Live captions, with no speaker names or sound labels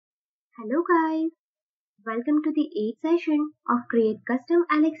Hello guys, welcome to the 8th session of Create Custom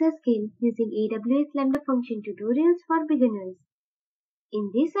Alexa Skill using AWS Lambda Function tutorials for beginners.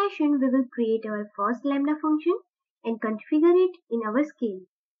 In this session, we will create our first Lambda function and configure it in our skill.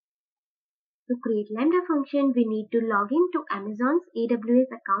 To create Lambda function, we need to log in to Amazon's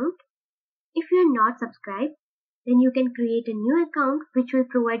AWS account. If you are not subscribed, then you can create a new account which will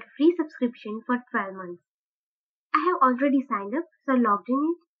provide free subscription for 12 months. I have already signed up, so logged in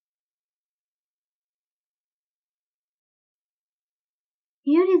it.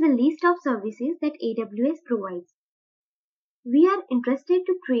 Here is a list of services that AWS provides. We are interested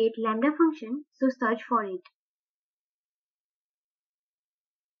to create Lambda function, so search for it.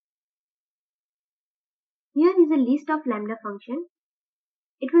 Here is a list of Lambda function.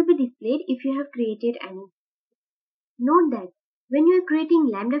 It will be displayed if you have created any. Note that when you are creating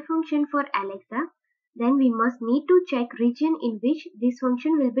Lambda function for Alexa, then we must need to check region in which this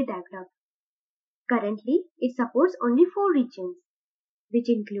function will be developed. Currently, it supports only 4 regions, which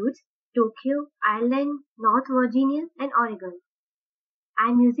includes Tokyo, Ireland, North Virginia, and Oregon. I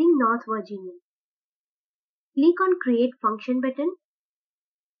am using North Virginia. Click on Create Function button.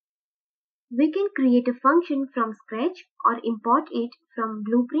 We can create a function from scratch or import it from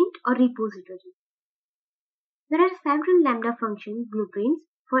blueprint or repository. There are several Lambda function blueprints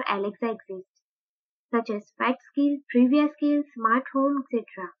for Alexa exist, such as Fact Skill, Trivia Skill, Smart Home,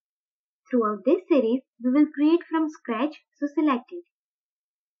 etc. Throughout this series, we will create from scratch, so select it.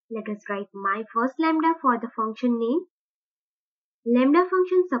 Let us write my first Lambda for the function name. Lambda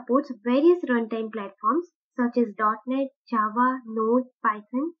function supports various runtime platforms such as .NET, Java, Node,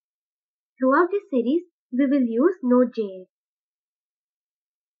 Python. Throughout this series, we will use Node.js.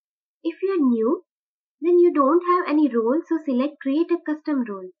 If you are new, then you don't have any role, so select Create a Custom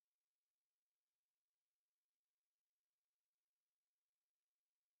Role.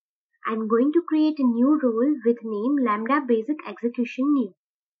 I am going to create a new role with name Lambda Basic Execution New.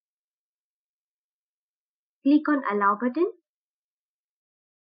 Click on Allow button.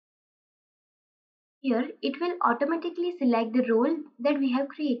 Here, it will automatically select the role that we have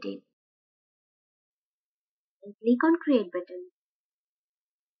created. And click on Create button.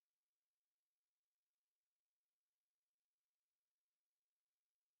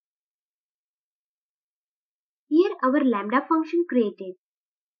 Here our Lambda function created.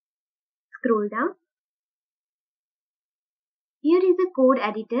 Scroll down. Here is a code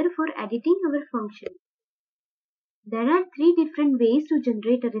editor for editing our function. There are 3 different ways to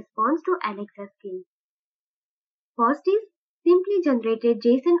generate a response to Alexa skill. First is simply generate a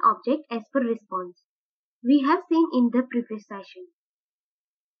JSON object as per response. We have seen in the previous session.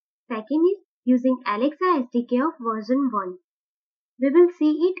 Second is using Alexa SDK of version 1. We will see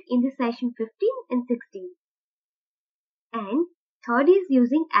it in the session 15 and 16. And third is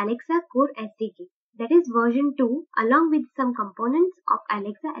using Alexa Core SDK, that is version 2 along with some components of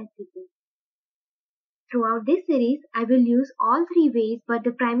Alexa SDK. Throughout this series, I will use all 3 ways, but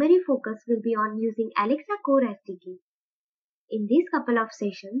the primary focus will be on using Alexa Core SDK. In these couple of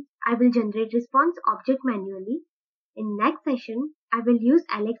sessions, I will generate response object manually. In next session, I will use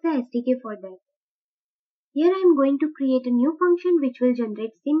Alexa SDK for that. Here I am going to create a new function which will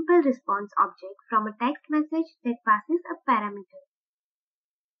generate simple response object from a text message that passes a parameter.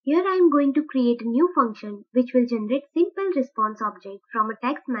 Here I am going to create a new function which will generate simple response object from a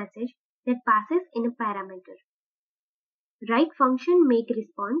text message that passes in a parameter. Write function make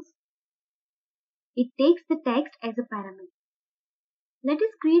response. It takes the text as a parameter. Let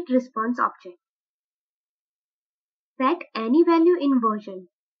us create response object. Set any value in version.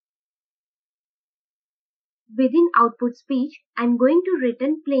 Within output speech, I am going to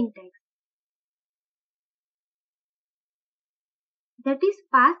return plain text. That is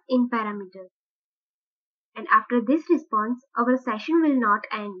passed in parameter. And after this response, our session will not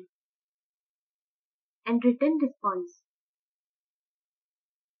end. And return response.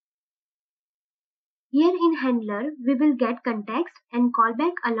 Here in handler, we will get context and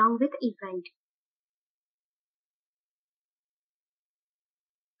callback along with event.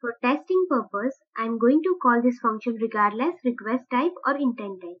 For testing purpose, I am going to call this function regardless request type or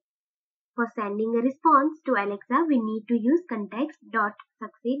intent type. For sending a response to Alexa, we need to use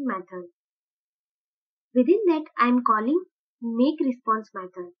context.succeed method. Within that, I am calling makeResponse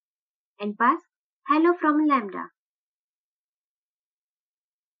method and pass hello from Lambda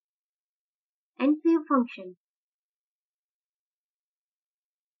and save function.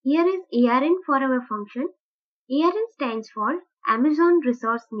 Here is ARN for our function. ARN stands for Amazon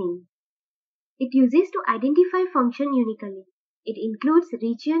Resource Name. It uses to identify function uniquely. It includes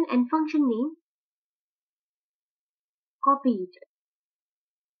region and function name. Copy it.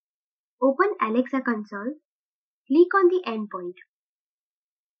 Open Alexa console. Click on the endpoint.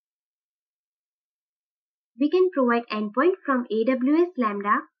 We can provide endpoint from AWS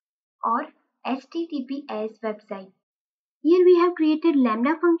Lambda or HTTPS website. Here we have created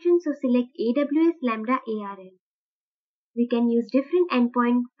Lambda function, so select AWS Lambda ARN. We can use different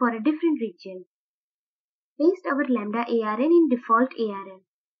endpoint for a different region. Paste our Lambda ARN in default ARN.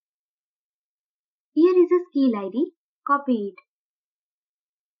 Here is a skill ID. Copy it.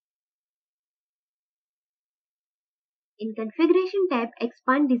 In Configuration tab,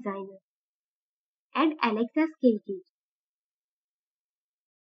 expand Designer. Add Alexa Skill Kit.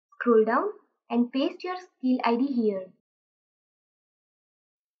 Scroll down and paste your skill ID here.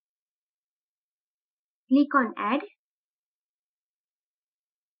 Click on Add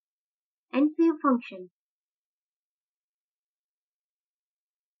and Save Function.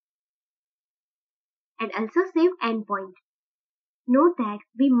 And also save endpoint. Note that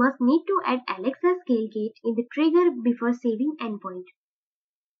we must need to add Alexa Skill Kit in the trigger before saving endpoint.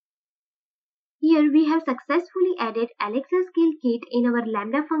 Here we have successfully added Alexa Skill Kit in our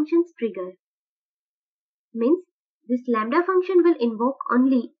Lambda functions trigger. Means this Lambda function will invoke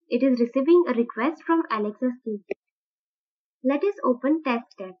only it is receiving a request from Alexa Skill Kit. Let us open Test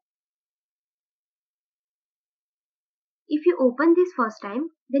tab. If you open this first time,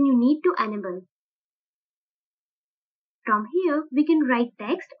 then you need to enable. From here, we can write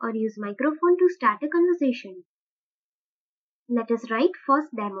text or use microphone to start a conversation. Let us write first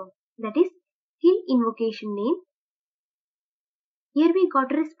demo, that is skill invocation name. Here we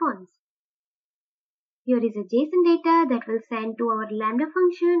got a response. Here is a JSON data that will send to our Lambda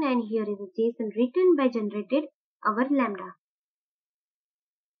function, and here is a JSON written by generated our Lambda.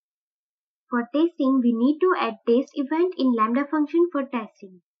 For testing, we need to add test event in Lambda function for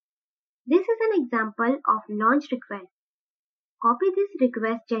testing. This is an example of launch request. Copy this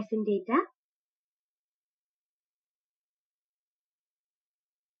request JSON data.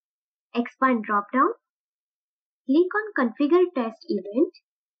 Expand dropdown. Click on Configure Test Event.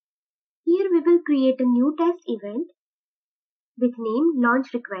 Here we will create a new test event with name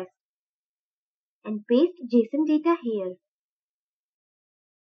launch request and paste JSON data here.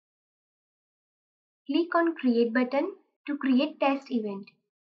 Click on Create button to create test event.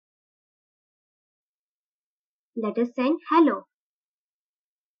 Let us send hello.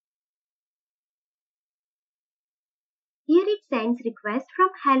 Here it sends request from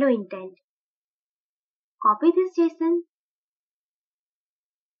hello intent. Copy this JSON.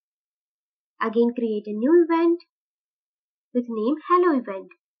 Again create a new event with name hello event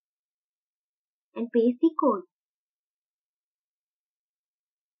and paste the code.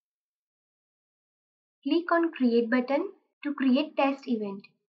 Click on Create button to create test event.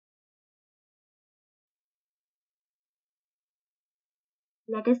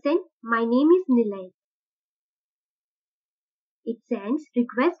 Let us send my name is Nilay. It sends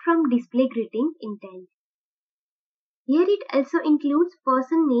request from display greeting intent. Here it also includes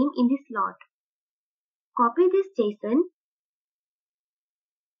person name in the slot. Copy this JSON.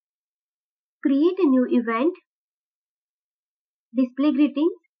 Create a new event, display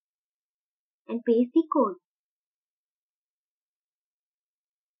greetings, and paste the code.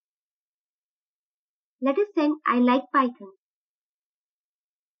 Let us send I like Python.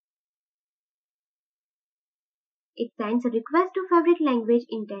 It sends a request to favorite language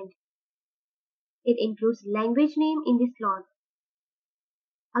intent. It includes language name in the slot.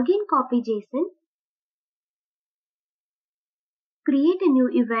 Again copy JSON. Create a new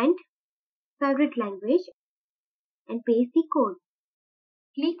event, favorite language, and paste the code.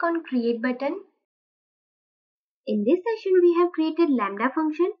 Click on Create button. In this session, we have created Lambda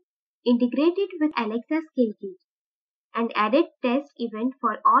function, integrated with Alexa Skill Kit, and added test event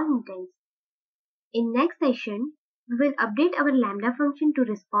for all intents. In next session, we will update our Lambda function to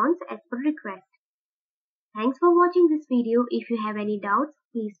response as per request. Thanks for watching this video. If you have any doubts,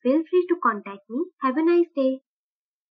 please feel free to contact me. Have a nice day.